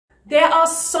There are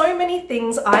so many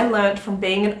things I learned from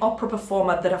being an opera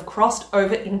performer that have crossed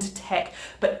over into tech,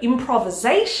 but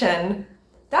improvisation,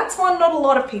 that's one not a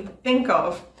lot of people think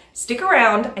of. Stick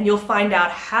around and you'll find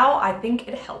out how I think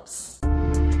it helps.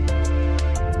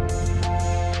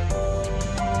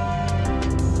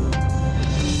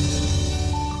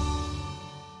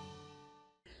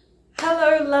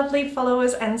 Hello lovely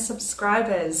followers and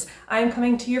subscribers. I am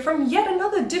coming to you from yet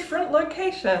another different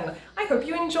location. I hope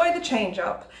you enjoy the change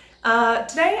up.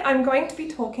 Today I'm going to be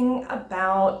talking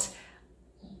about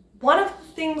one of the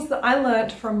things that I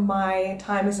learned from my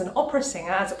time as an opera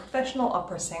singer, as a professional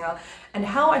opera singer, and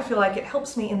how I feel like it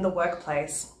helps me in the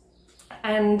workplace.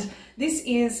 And this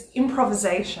is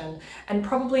improvisation. And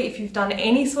probably if you've done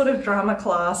any sort of drama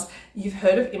class, you've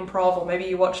heard of improv, or maybe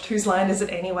you watched Whose Line Is It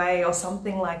Anyway, or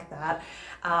something like that.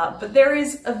 But there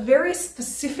is a very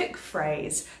specific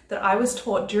phrase that I was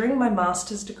taught during my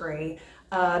master's degree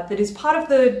that is part of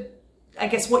the, I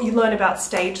guess, what you learn about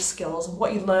stage skills and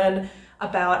what you learn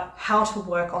about how to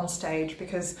work on stage,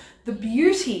 because the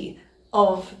beauty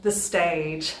of the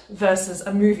stage versus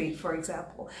a movie, for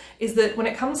example, is that when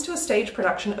it comes to a stage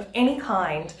production of any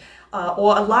kind,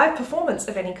 or a live performance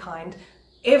of any kind,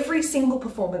 every single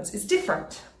performance is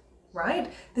different, right?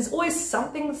 There's always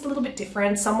something that's a little bit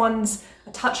different. Someone's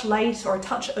a touch late or a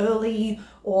touch early,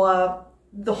 or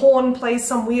the horn plays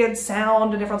some weird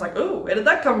sound and everyone's like, "Ooh, where did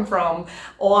that come from?"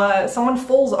 Or someone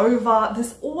falls over.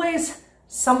 There's always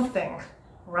something,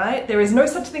 right? There is no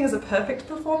such thing as a perfect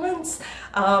performance,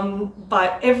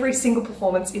 but every single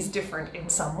performance is different in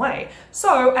some way.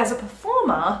 So as a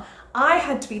performer, I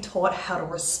had to be taught how to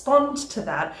respond to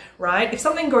that, right? If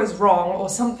something goes wrong or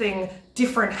something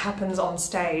different happens on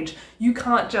stage, you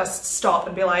can't just stop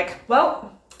and be like,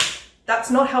 "Well, that's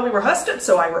not how we rehearsed it,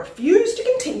 so I refuse to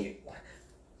continue."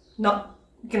 Not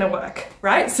gonna work,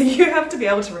 right? So you have to be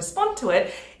able to respond to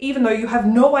it, even though you have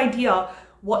no idea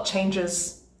what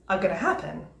changes are gonna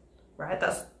happen, right?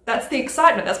 That's the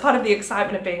excitement. That's part of the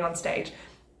excitement of being on stage.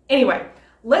 Anyway,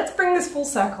 let's bring this full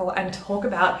circle and talk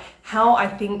about how I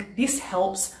think this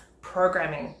helps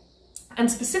programming, and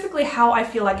specifically how I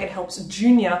feel like it helps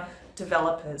junior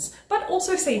developers, but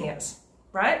also seniors,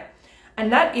 right?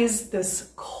 And that is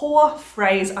this core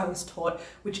phrase I was taught,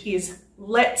 which is,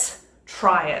 "Let's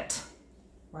try it,"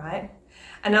 right?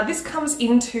 And now this comes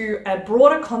into a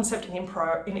broader concept in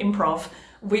improv,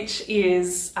 which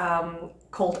is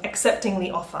called accepting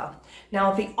the offer.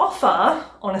 Now, the offer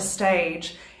on a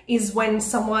stage is when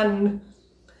someone,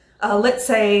 let's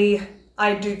say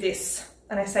I do this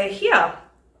and I say, "Here,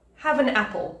 have an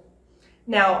apple."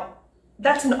 Now,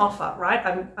 that's an offer,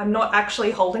 right? I'm not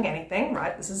actually holding anything,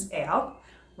 right? This is air,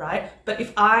 right? But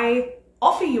if I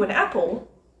offer you an apple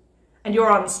and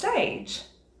you're on stage,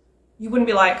 you wouldn't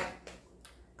be like,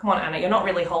 "Come on, Anna, you're not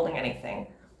really holding anything."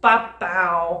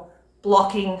 Bow,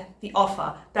 blocking the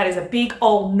offer. That is a big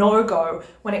old no-go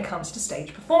when it comes to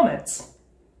stage performance.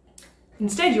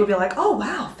 Instead, you'll be like, "Oh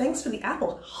wow, thanks for the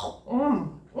apple.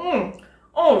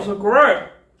 Oh, so great.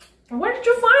 Where did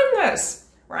you find this?"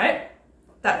 Right?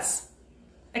 That's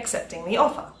accepting the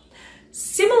offer.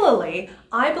 Similarly,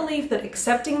 I believe that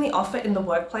accepting the offer in the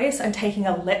workplace and taking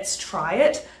a "let's try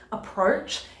it"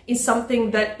 approach is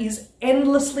something that is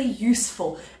endlessly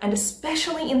useful, and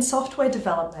especially in software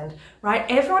development, right?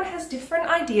 Everyone has different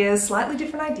ideas, slightly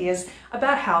different ideas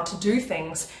about how to do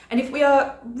things. And if we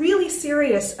are really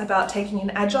serious about taking an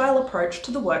agile approach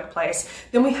to the workplace,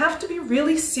 then we have to be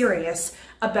really serious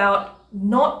about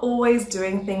not always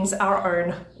doing things our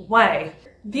own way.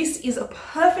 This is a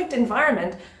perfect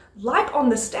environment, like on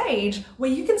the stage,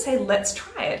 where you can say, "Let's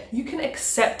try it." You can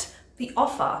accept the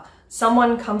offer.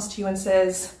 Someone comes to you and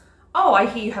says, "Oh, I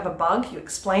hear you have a bug." You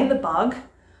explain the bug.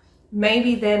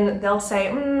 Maybe then they'll say,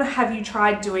 "Have you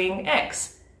tried doing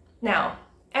X?" Now,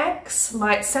 X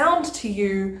might sound to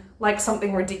you like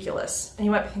something ridiculous, and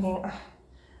you might be thinking,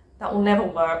 "That will never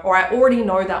work," or "I already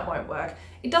know that won't work."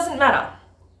 It doesn't matter.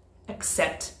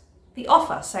 Accept the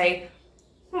offer. Say,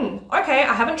 "Okay,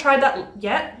 I haven't tried that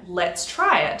yet. Let's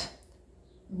try it.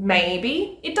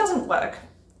 Maybe it doesn't work.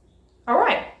 All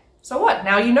right. So what?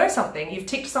 Now you know something. You've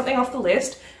ticked something off the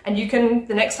list, and you can,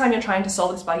 the next time you're trying to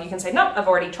solve this bug, you can say, "Nope, I've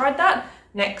already tried that.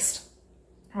 Next."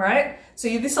 Right? So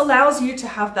this allows you to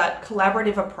have that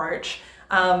collaborative approach,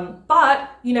 but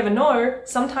you never know,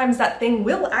 sometimes that thing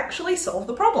will actually solve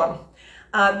the problem.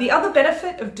 The other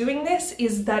benefit of doing this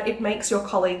is that it makes your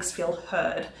colleagues feel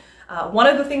heard. One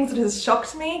of the things that has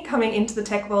shocked me coming into the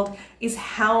tech world is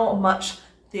how much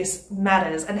this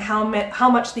matters, and how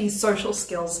much these social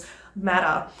skills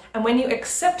matter. And when you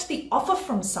accept the offer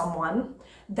from someone,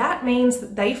 that means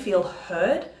that they feel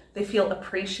heard, they feel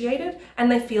appreciated,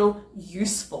 and they feel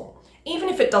useful. Even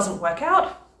if it doesn't work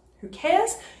out, who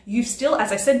cares? You've still,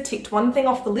 as I said, ticked one thing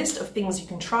off the list of things you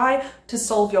can try to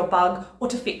solve your bug or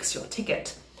to fix your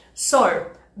ticket.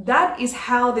 So that is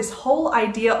how this whole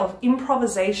idea of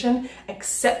improvisation,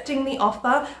 accepting the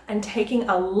offer and taking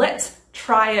a let's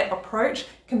try it approach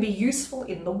can be useful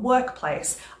in the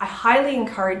workplace. I highly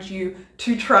encourage you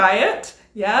to try it.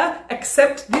 Yeah,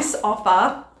 accept this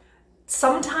offer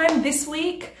sometime this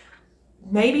week.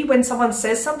 Maybe when someone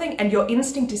says something and your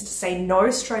instinct is to say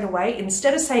no straight away,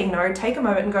 instead of saying no, take a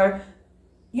moment and go,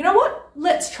 you know what?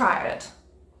 Let's try it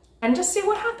and just see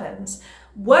what happens.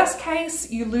 Worst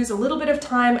case, you lose a little bit of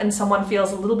time and someone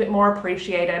feels a little bit more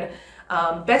appreciated.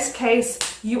 Best case,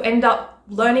 you end up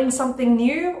learning something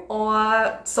new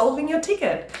or solving your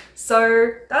ticket.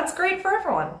 So that's great for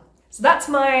everyone. So that's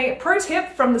my pro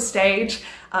tip from the stage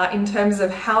in terms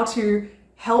of how to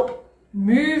help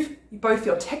move both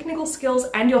your technical skills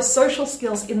and your social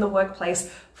skills in the workplace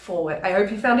forward. I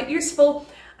hope you found it useful,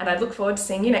 and I look forward to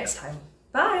seeing you next time.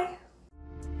 Bye.